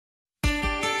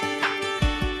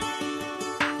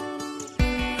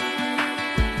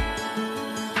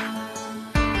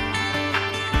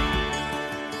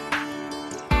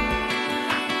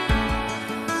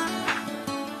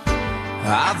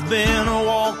I've been a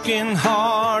walking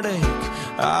heartache,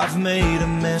 I've made a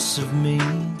mess of me.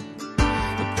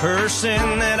 The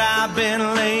person that I've been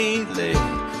lately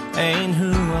ain't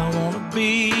who I wanna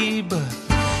be. But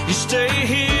you stay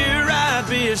here right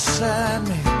beside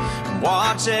me and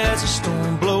watch as the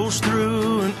storm blows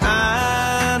through, and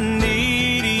I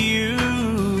need you.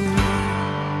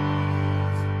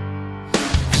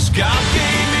 'Cause God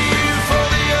gave me you for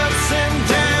the ups and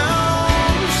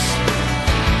downs.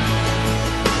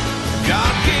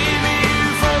 God gave me you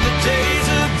for the days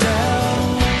of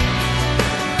doubt,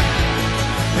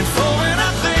 and for when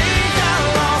I think I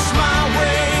lost my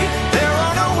way, there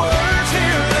are no words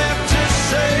here left to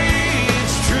say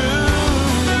it's true.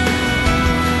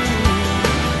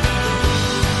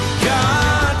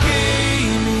 God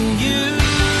gave me you.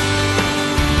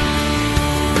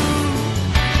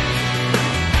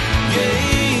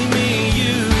 Gave me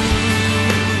you.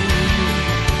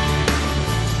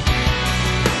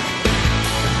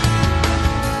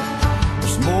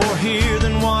 There's more here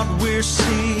than what we're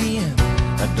seeing,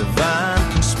 a divine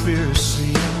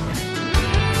conspiracy.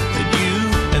 That you,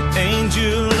 an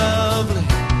angel lovely,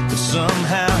 could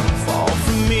somehow fall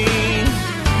for me.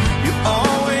 You'll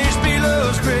always be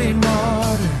love's great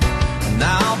martyr, and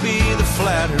I'll be the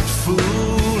flattered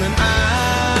fool, and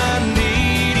I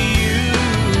need you.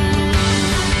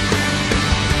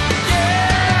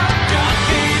 Yeah, God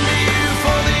gave me you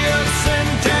for the ups and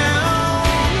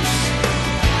downs.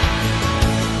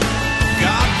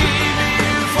 God gave me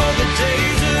you for the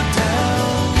days of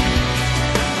doubt,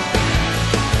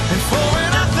 and for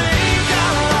when I think I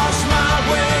lost my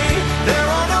way, there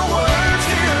are no words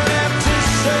here left to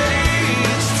say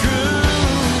it's true.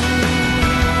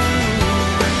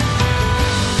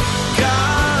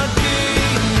 God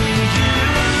gave me you.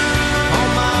 On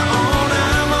my own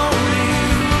I'm only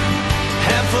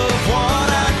half of what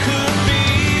I could be.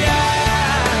 I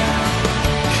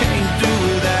can't do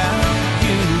without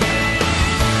you.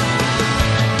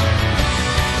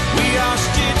 We are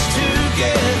stitched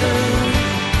together,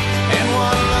 and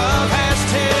what love has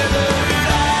tethered,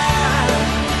 I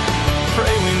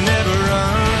pray we never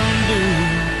undo.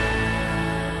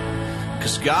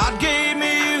 'Cause God gave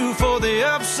me you for the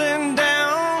ups and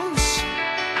downs.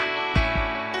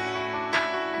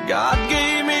 God